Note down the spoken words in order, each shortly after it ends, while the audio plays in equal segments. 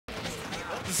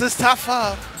This is top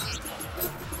 5.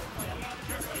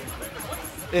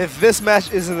 If this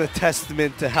match isn't a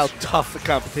testament to how tough the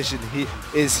competition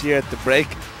is here at the break,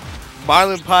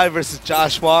 MarlinPie versus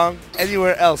Josh Wong,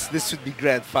 anywhere else, this would be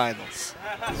grand finals.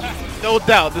 No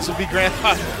doubt, this would be grand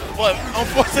final. What?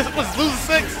 Unfortunately, was losing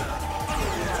 6.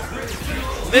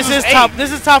 This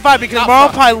is top 5 because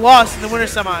MarlinPie lost in the winner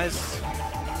semis.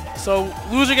 So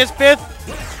loser gets 5th.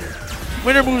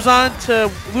 Winner moves on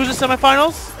to loser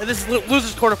semifinals, and this is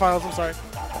loser's quarterfinals. I'm sorry.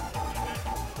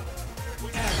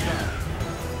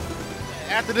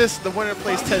 After this, the winner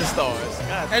plays 10 stars.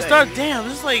 Damn,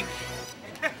 this is like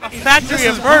a factory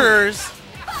of murderers.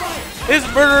 This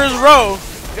is Murderers Row.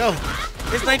 Go.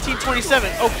 It's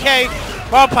 1927. Okay,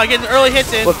 MarlinPie getting early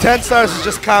hits in. Well, 10 Stars is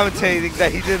just commentating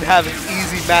that he didn't have an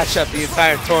easy matchup the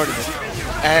entire tournament,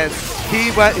 and he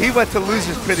went to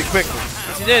losers pretty quickly.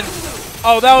 Yes, he did.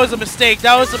 Oh, that was a mistake.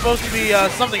 That was supposed to be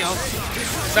something else.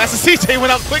 Master CJ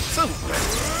went out quick too.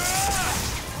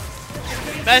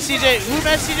 Master CJ, who did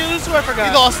Master CJ lose to? I forgot.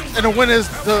 He lost, and the winner's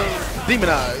the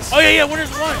Demonized. Oh yeah, winners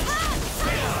won.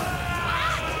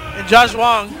 And Josh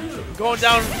Wong going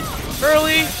down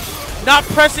early, not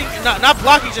pressing, not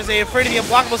blocking, just afraid of the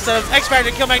unblockable setups. X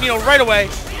Factor kill Magneto right away.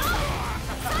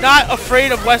 Not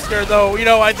afraid of Wesker though.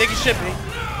 I think he should be,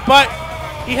 but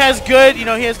he has good, he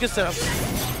has good setups.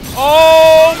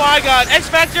 Oh my God, X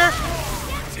Factor.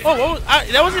 Oh,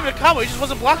 that wasn't even a combo. He just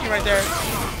wasn't blocking right there.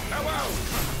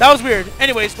 That was weird.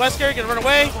 Anyways, Wesker gonna run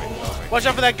away. Watch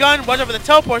out for that gun. Watch out for the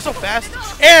teleport. So fast.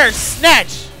 Air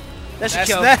snatch. That should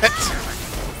kill.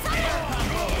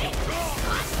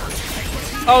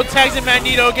 Oh, tags in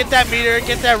Magneto. Get that meter.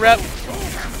 Get that rep.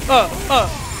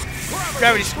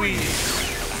 Gravity squeeze.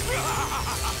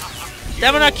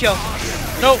 That will not kill.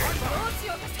 Nope.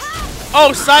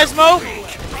 Oh, Seismo.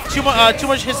 Too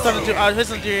much hits on the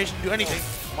duration to do anything.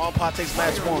 MarlinPie takes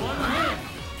match 1.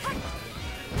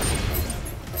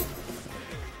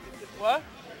 What?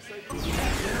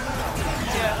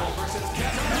 Yeah.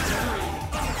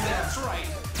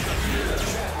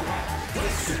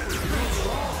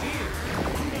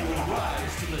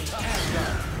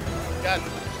 Got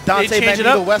Dante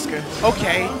Magneto Wesker.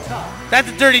 Okay. That's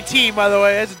a dirty team, by the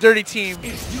way. That's a dirty team.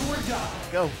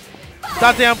 Go.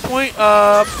 Dante on point.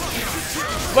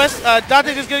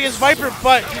 Dante is good against Viper,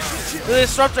 but the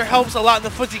Disruptor helps a lot in the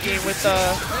footsie game with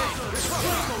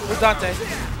Dante.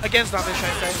 Against Dante, should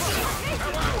I say.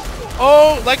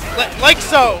 Oh, like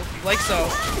so. Like so.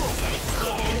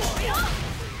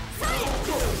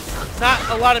 Not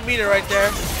a lot of meter right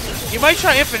there. He might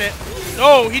try infinite.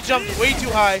 No, he jumped way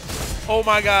too high. Oh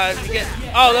my God.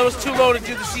 Oh, that was too low to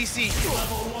do the CC.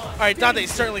 All right, Dante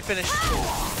is certainly finished.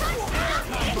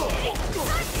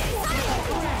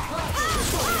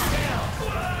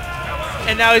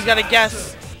 And now he's got to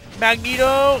guess.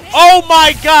 Magneto. Oh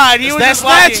my God. He was just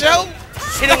snatch, yo.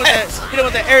 Hit him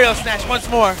with that aerial snatch once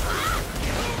more.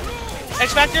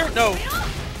 X Factor? No.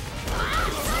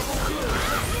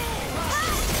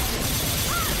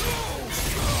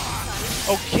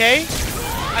 Okay.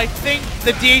 I think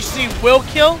the DHC will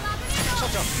kill.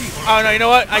 Oh no, you know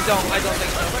what? I don't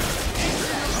think so.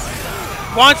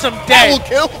 Wants him dead. That will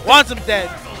kill. Wants him dead.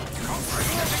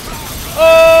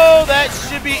 Oh, that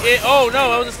should be it. Oh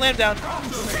no, that was a slam down.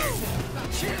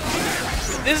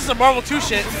 This is some Marvel 2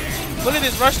 shit. Look at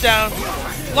this rush down.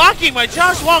 Blocking by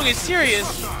Josh Wong is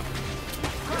serious.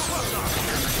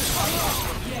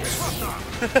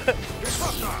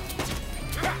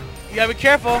 You gotta be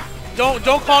careful. Don't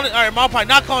call it. All right, MarlinPie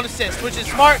not calling assist, which is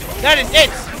smart. That is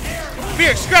it.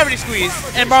 Fierce gravity squeeze,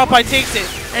 and MarlinPie takes it,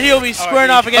 and he'll be squaring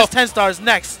off against 10 Stars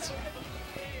next.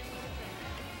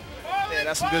 Yeah,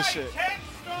 that's some good shit.